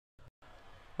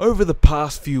Over the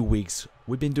past few weeks,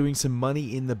 we've been doing some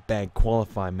Money in the Bank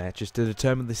qualifying matches to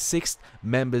determine the 6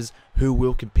 members who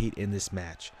will compete in this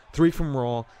match. 3 from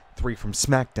Raw, 3 from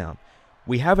SmackDown.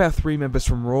 We have our 3 members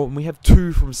from Raw and we have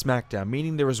 2 from SmackDown,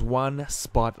 meaning there is 1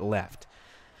 spot left.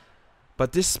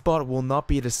 But this spot will not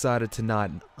be decided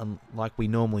tonight like we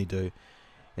normally do.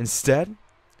 Instead,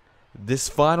 this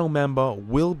final member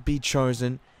will be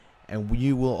chosen and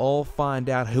you will all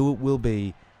find out who it will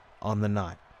be on the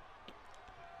night.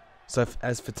 So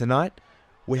as for tonight,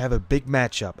 we have a big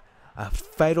matchup, a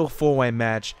fatal 4-way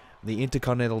match, the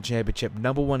Intercontinental Championship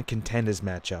 #1 contenders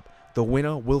matchup. The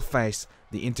winner will face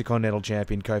the Intercontinental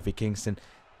Champion Kofi Kingston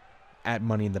at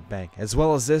Money in the Bank. As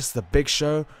well as this, the Big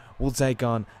Show will take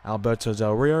on Alberto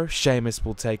Del Rio, Sheamus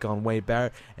will take on Wade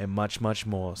Barrett, and much, much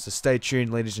more. So stay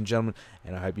tuned, ladies and gentlemen,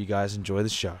 and I hope you guys enjoy the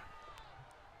show.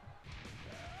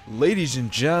 Ladies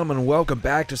and gentlemen, welcome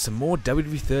back to some more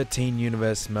WWE 13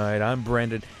 Universe Mode. I'm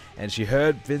Brendan, and as you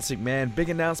heard, Vince McMahon, big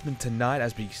announcement tonight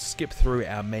as we skip through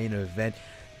our main event.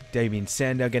 Damien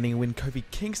Sandow getting a win, Kofi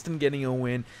Kingston getting a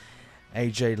win,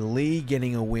 AJ Lee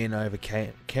getting a win over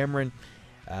Cameron,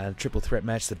 triple threat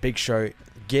match, the Big Show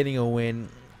getting a win,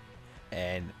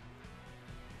 and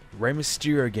Rey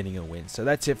Mysterio getting a win. So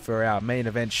that's it for our main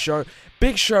event show.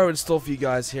 Big show in store for you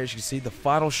guys here. As you can see, the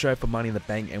final show for Money in the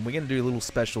Bank, and we're going to do a little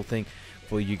special thing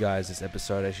for you guys this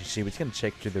episode. As you see, we're going to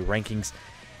check through the rankings,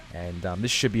 and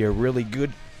this should be a really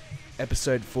good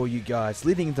episode for you guys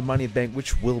leading into Money in the Bank,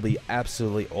 which will be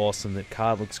absolutely awesome. The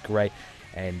card looks great,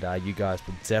 and you guys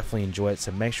will definitely enjoy it.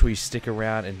 So make sure you stick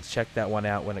around and check that one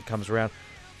out when it comes around.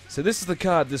 So this is the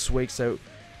card this week. So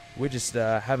we're just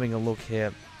having a look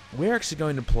here. We're actually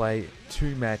going to play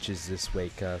 2 matches this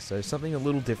week, so something a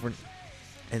little different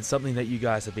and something that you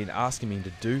guys have been asking me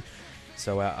to do.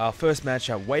 So our first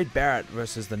matchup, Wade Barrett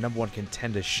versus the #1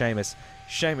 contender Sheamus.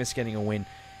 Sheamus getting a win,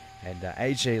 and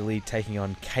AJ Lee taking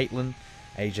on Caitlyn.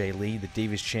 AJ Lee, the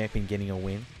Divas Champion, getting a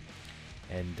win.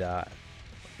 And of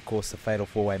course the fatal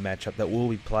 4-way matchup that will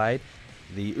be played.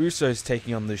 The Usos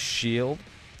taking on the Shield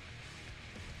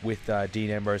with Dean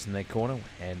Ambrose in their corner,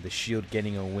 and the Shield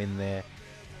getting a win there.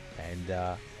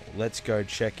 And let's go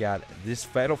check out this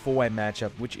fatal 4-way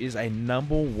matchup, which is a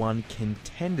 #1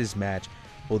 contenders match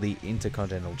for the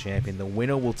Intercontinental Champion. The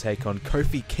winner will take on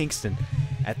Kofi Kingston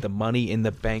at the Money in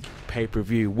the Bank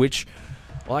pay-per-view, which,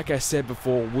 like I said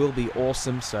before, will be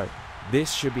awesome. So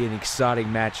this should be an exciting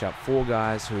matchup for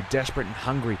guys who are desperate and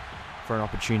hungry for an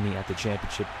opportunity at the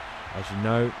championship. As you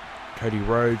know, Cody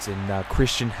Rhodes and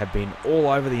Christian have been all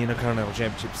over the Intercontinental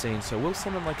Championship scene. So will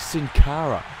someone like Sin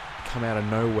Cara come out of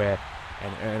nowhere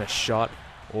and earn a shot,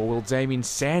 or will Damien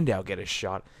Sandow get a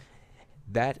shot?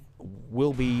 That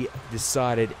will be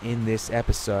decided in this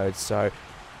episode. So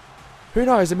who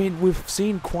knows? I mean, we've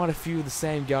seen quite a few of the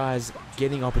same guys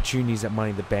getting opportunities at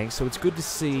Money in the Bank, so it's good to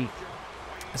see.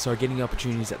 Getting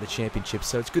opportunities at the championship.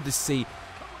 So it's good to see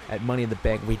at Money in the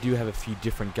Bank we do have a few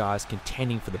different guys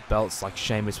contending for the belts, like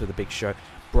Sheamus for the Big Show,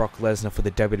 Brock Lesnar for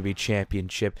the WWE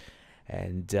Championship,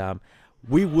 and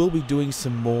we will be doing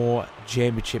some more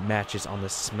championship matches on the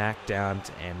SmackDown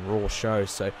and Raw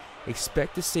shows, so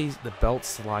expect to see the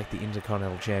belts like the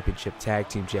Intercontinental Championship, Tag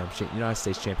Team Championship, United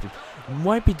States Championship. We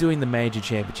won't be doing the major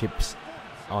championships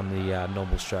on the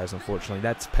normal shows, unfortunately.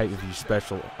 That's pay-per-view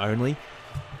special only,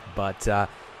 but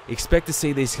expect to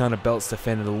see these kind of belts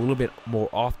defended a little bit more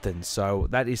often, so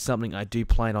that is something I do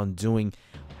plan on doing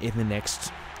in the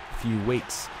next few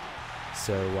weeks.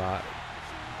 So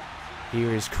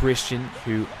here is Christian,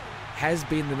 who has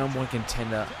been the #1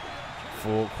 contender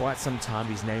for quite some time.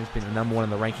 His name's been the #1 on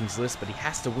the rankings list, but he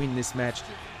has to win this match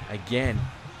again.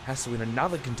 Has to win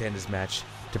another contenders match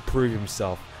to prove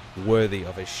himself worthy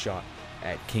of a shot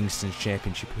at Kingston's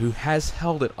championship, who has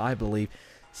held it, I believe,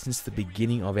 since the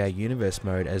beginning of our Universe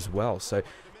Mode as well. So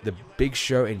the Big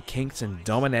Show and Kingston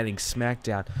dominating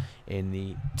SmackDown in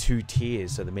the 2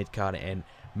 tiers, so the mid-card and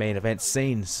main event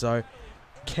scene. So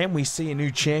can we see a new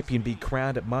champion be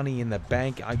crowned at Money in the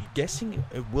Bank? I'm guessing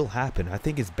it will happen. I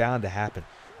think it's bound to happen.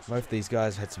 Both of these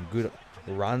guys had some good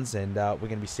runs, and we're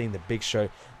going to be seeing the Big Show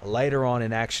later on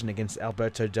in action against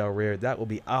Alberto Del Rio. That will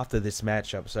be after this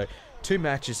matchup. So 2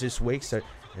 matches this week. So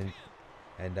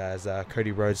and as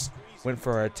Cody Rhodes went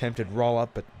for an attempted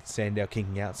roll-up, but Sandow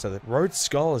kicking out. So the Rhodes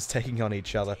Scholars taking on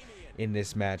each other in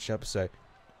this matchup. So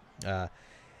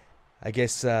I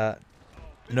guess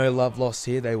no love lost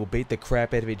here. They will beat the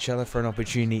crap out of each other for an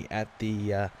opportunity at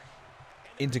the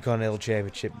Intercontinental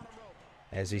Championship.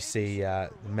 As you see the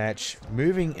match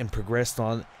moving and progressed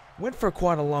on. Went for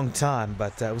quite a long time,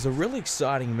 but it was a really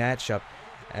exciting matchup,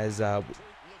 as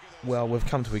well we've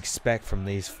come to expect from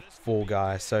these 4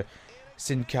 guys. So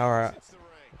Sin Cara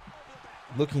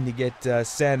looking to get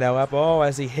Sandow up. Oh,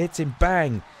 as he hits him,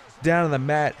 bang, down on the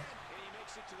mat.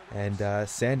 And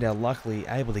Sandow luckily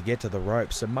able to get to the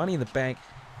rope. So Money in the Bank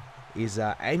is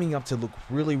aiming up to look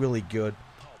really, really good.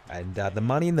 And the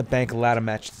Money in the Bank ladder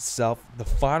match itself, the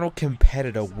final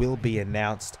competitor will be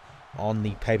announced on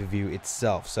the pay-per-view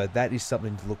itself. So that is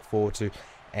something to look forward to.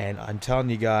 And I'm telling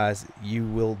you guys, you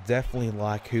will definitely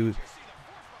like who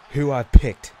I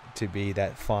picked to be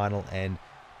that final and,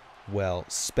 well,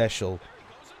 special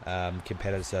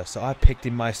competitor. So I picked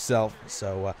him myself.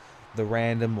 So the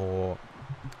random, or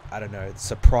I don't know,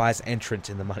 surprise entrant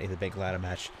in the Money in the Bank ladder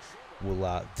match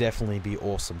will definitely be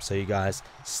awesome. So you guys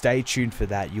stay tuned for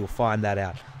that. You'll find that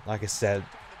out, like I said,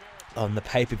 on the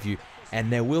pay-per-view.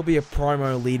 And there will be a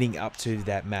promo leading up to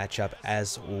that matchup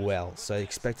as well. So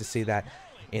expect to see that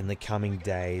in the coming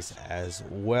days as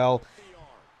well.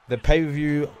 The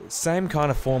pay-per-view, same kind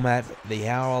of format, the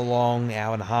hour long,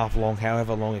 hour and a half long,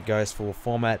 however long it goes for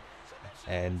format.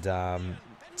 And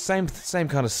same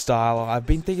kind of style. I've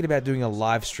been thinking about doing a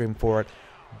live stream for it,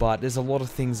 but there's a lot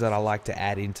of things that I like to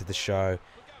add into the show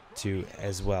too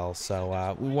as well.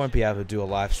 So we won't be able to do a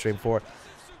live stream for it,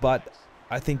 but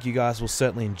I think you guys will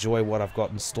certainly enjoy what I've got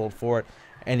installed for it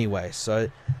anyway.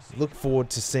 So look forward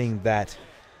to seeing that.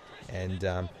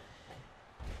 And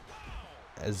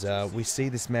as we see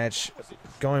this match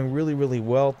going really, really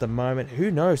well at the moment.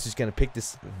 Who knows who's going to pick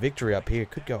this victory up here?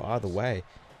 It could go either way.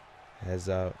 As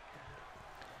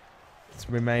it's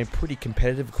remained pretty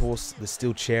competitive. Of course, there's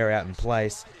still chair out in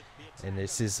place. And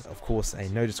this is, of course, a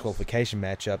no disqualification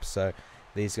matchup. So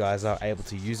these guys are able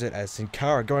to use it, as Sin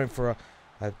Cara going for a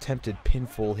attempted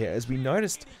pinfall here. As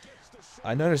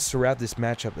I noticed throughout this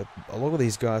matchup that a lot of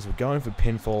these guys were going for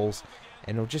pinfalls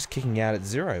and were just kicking out at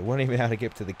zero. Weren't even able to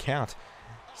get to the count.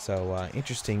 So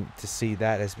interesting to see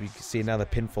that, as we see another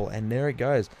pinfall, and there it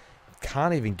goes.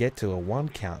 Can't even get to a 1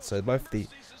 count. So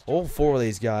all four of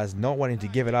these guys not wanting to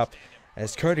give it up,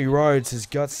 as Cody Rhodes has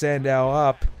got Sandow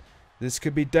up. This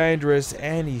could be dangerous,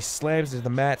 and he slams into the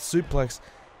mat, suplex,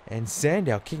 and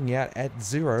Sandow kicking out at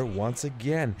 0 once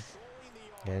again.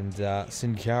 And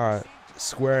Sin Cara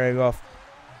squaring off,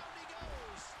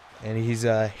 and he's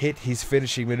hit his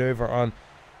finishing maneuver on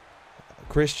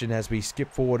Christian as we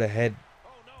skip forward ahead.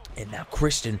 And now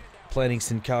Christian planting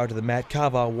Sin Cara to the mat,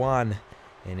 cover 1,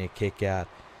 and a kick out.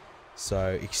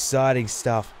 So exciting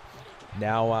stuff.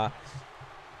 Now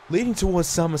leading towards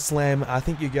SummerSlam, I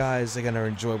think you guys are going to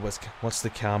enjoy what's to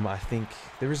come. I think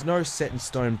there is no set in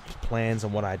stone plans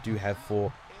on what I do have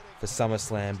for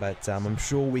SummerSlam, but I'm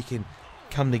sure we can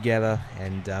come together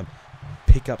and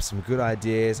pick up some good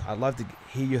ideas. I'd love to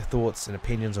hear your thoughts and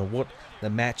opinions on what the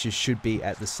matches should be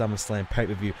at the SummerSlam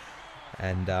pay-per-view.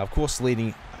 And of course,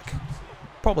 leading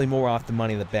probably more after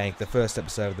Money in the Bank, the first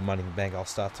episode of the Money in the Bank, I'll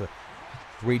start to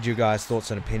read you guys'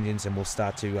 thoughts and opinions, and we'll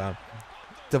start to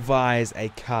devise a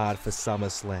card for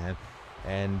SummerSlam.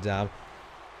 And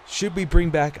should we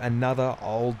bring back another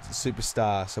old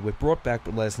superstar? So we've brought back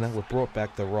Lesnar, we've brought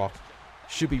back The Rock.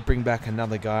 Should we bring back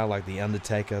another guy like The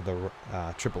Undertaker,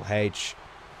 Triple H,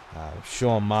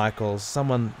 Shawn Michaels,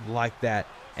 someone like that,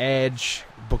 Edge,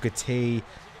 Booker T?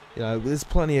 You know, there's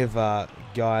plenty of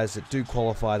guys that do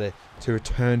qualify to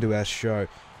return to our show.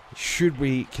 Should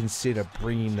we consider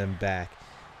bringing them back?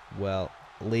 Well,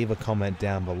 leave a comment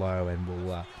down below and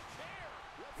we'll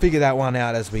figure that one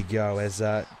out as we go. As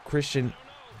Christian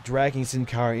dragging Sin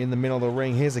Cara in the middle of the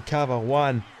ring. Here's a cover.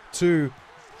 1, 2,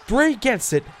 3.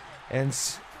 Gets it. And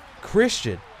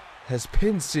Christian has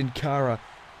pinned Sin Cara,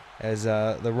 as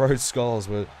the Rhodes Scholars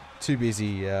were too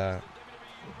busy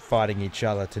fighting each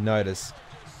other to notice.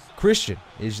 Christian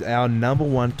is our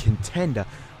 #1 contender.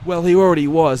 Well, he already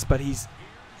was, but he's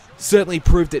certainly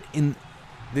proved it in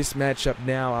this matchup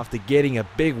now after getting a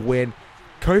big win.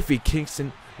 Kofi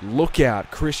Kingston, look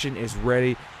out. Christian is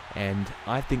ready, and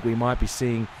I think we might be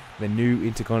seeing the new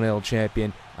Intercontinental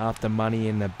Champion after Money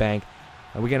in the Bank.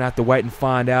 And we're going to have to wait and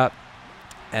find out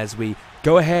as we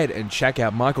go ahead and check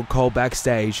out Michael Cole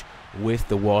backstage with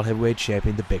the World Heavyweight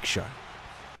Champion, The Big Show.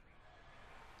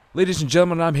 Ladies and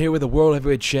gentlemen, I'm here with the World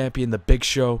Heavyweight Champion, The Big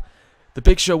Show. The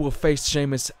Big Show will face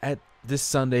Sheamus at this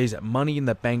Sunday's Money in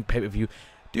the Bank pay-per-view.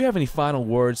 Do you have any final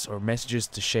words or messages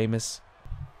to Sheamus?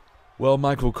 Well,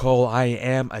 Michael Cole, I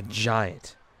am a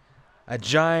giant. A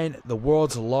giant, the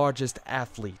world's largest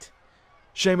athlete.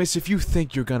 Sheamus, if you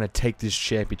think you're going to take this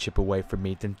championship away from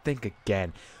me, then think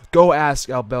again. Go ask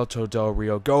Alberto Del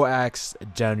Rio. Go ask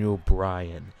Daniel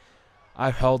Bryan.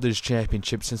 I've held this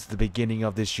championship since the beginning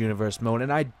of this universe mode,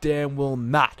 and I damn will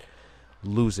not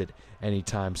lose it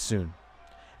anytime soon.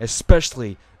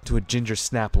 Especially to a ginger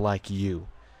snap like you.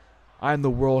 I am the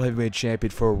World Heavyweight Champion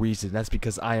for a reason. That's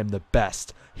because I am the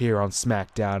best here on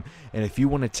SmackDown. And if you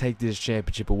want to take this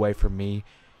championship away from me,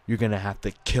 you're going to have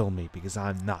to kill me, because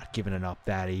I'm not giving it up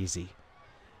that easy.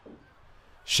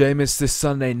 Sheamus, this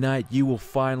Sunday night, you will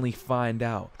finally find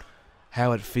out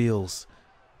how it feels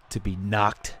to be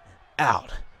knocked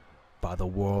out by the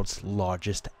world's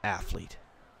largest athlete.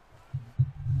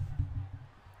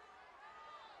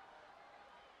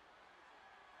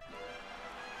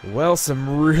 Well,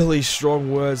 some really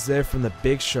strong words there from the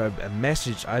Big Show. A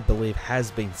message, I believe,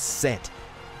 has been sent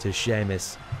to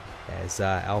Sheamus as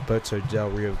Alberto Del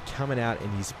Rio coming out in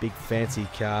his big fancy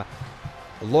car.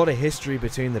 A lot of history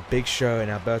between the Big Show and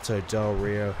Alberto Del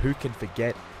Rio. Who can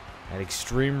forget at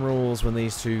Extreme Rules when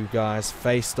these two guys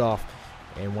faced off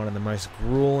in one of the most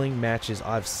grueling matches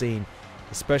I've seen,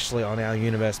 especially on our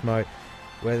Universe mode,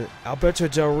 where Alberto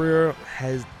Del Rio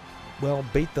has, well,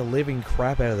 beat the living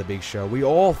crap out of the Big Show. We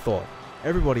all thought,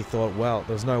 everybody thought, well,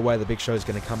 there's no way the Big Show is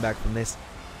going to come back from this,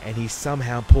 and he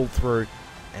somehow pulled through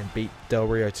and beat Del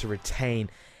Rio to retain.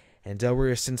 And Del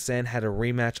Rio since then had a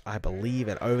rematch, I believe,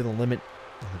 at Over the Limit.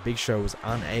 And the Big Show was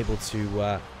unable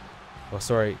to,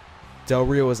 Del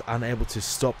Rio was unable to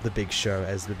stop the Big Show,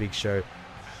 as the Big Show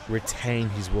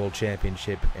retained his World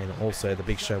Championship. And also the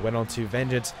Big Show went on to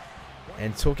Vengeance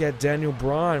and took out Daniel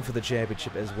Bryan for the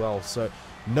championship as well. So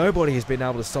nobody has been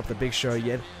able to stop the Big Show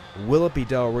yet. Will it be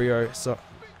Del Rio? So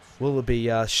will it be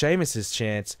Sheamus's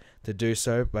chance to do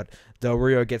so? But Del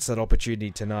Rio gets that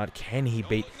opportunity tonight. Can he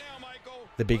beat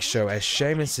the Big Show? As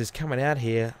Sheamus is coming out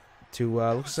here to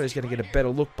looks like he's going to get a better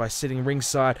look by sitting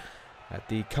ringside at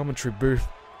the commentary booth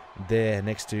there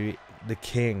next to the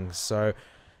King. So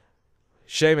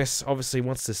Sheamus obviously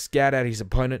wants to scout out his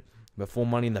opponent before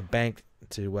Money in the Bank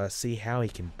to see how he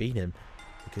can beat him,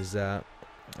 because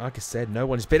like I said, no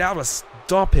one's been able to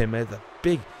stop him at the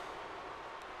big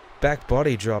back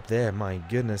body drop there. My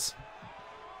goodness.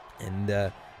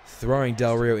 And throwing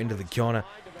Del Rio into the corner.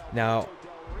 Now,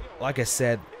 like I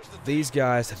said, these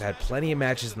guys have had plenty of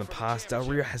matches in the past. Del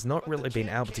Rio has not really been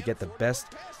able to get the best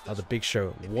of the Big Show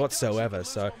whatsoever,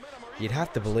 so you'd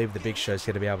have to believe the Big Show is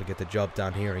going to be able to get the job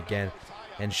done here again.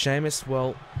 And Sheamus,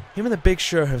 well, him and the Big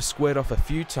Show have squared off a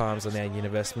few times on our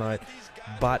Universe mode,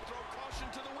 but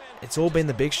it's all been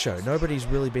the Big Show. Nobody's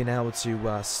really been able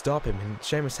to stop him, and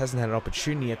Sheamus hasn't had an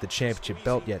opportunity at the championship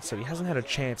belt yet, so he hasn't had a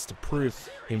chance to prove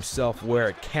himself where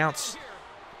it counts.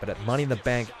 But at Money in the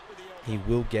Bank, he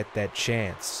will get that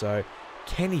chance. So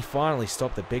can he finally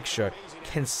stop the Big Show?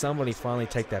 Can somebody finally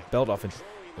take that belt off him?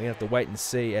 We have to wait and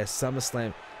see, as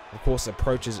SummerSlam, of course,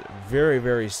 approaches very,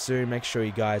 very soon. Make sure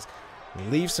you guys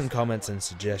leave some comments and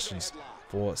suggestions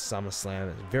for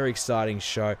SummerSlam. It's a very exciting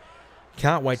show.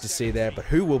 Can't wait to see that. But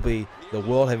who will be the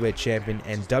World Heavyweight Champion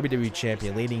and WWE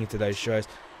Champion leading into those shows?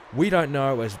 We don't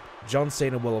know, as John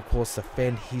Cena will, of course,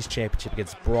 defend his championship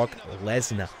against Brock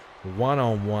Lesnar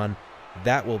one-on-one.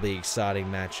 That will be an exciting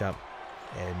matchup.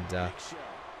 And,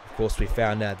 of course, we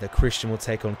found out that Christian will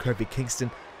take on Kofi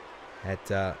Kingston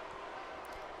at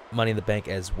Money in the Bank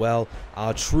as well.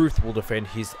 R-Truth will defend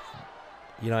his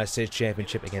United States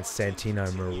Championship against Santino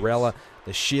Marella.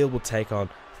 The Shield will take on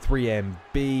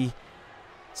 3MB.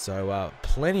 So,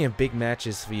 plenty of big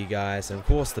matches for you guys. And, of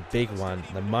course, the big one,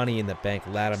 the Money in the Bank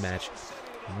ladder match.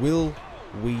 Will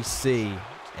we see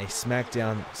a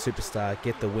SmackDown superstar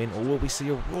get the win, or will we see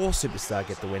a Raw superstar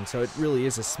get the win? So it really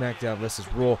is a SmackDown versus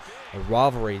Raw, a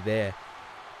rivalry there.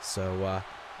 So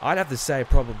I'd have to say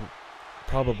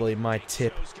probably my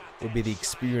tip would be the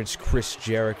experienced Chris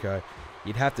Jericho.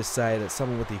 You'd have to say that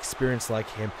someone with the experience like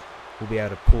him will be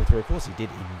able to pull through. Of course, he did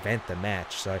invent the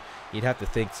match, so you'd have to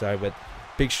think so. But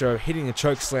Big Show hitting the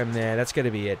choke slam there, that's going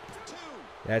to be it.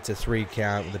 That's a 3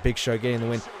 count with the Big Show getting the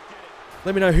win.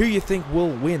 Let me know who you think will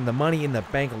win the Money in the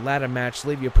Bank ladder match.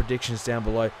 Leave your predictions down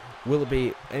below. Will it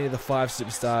be any of the 5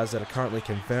 superstars that are currently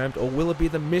confirmed, or will it be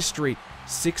the mystery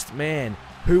 6th man?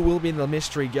 Who will be the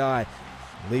mystery guy?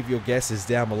 Leave your guesses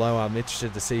down below. I'm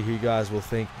interested to see who you guys will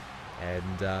think.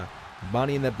 And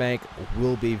Money in the Bank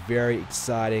will be very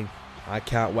exciting. I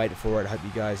can't wait for it. I hope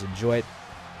you guys enjoy it.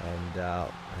 And as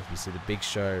you see the Big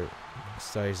Show,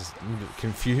 so he's just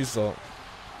confused or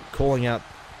calling out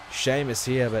Sheamus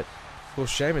here, but of course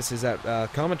Sheamus is at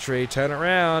commentary. Turn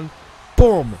around,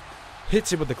 boom,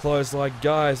 hits him with the clothesline.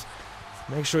 Guys,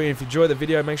 make sure if you enjoy the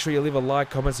video, make sure you leave a like,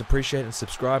 comments, appreciate, and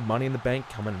subscribe. Money in the Bank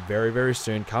coming very, very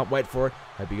soon. Can't wait for it.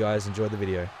 Hope you guys enjoy the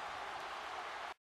video.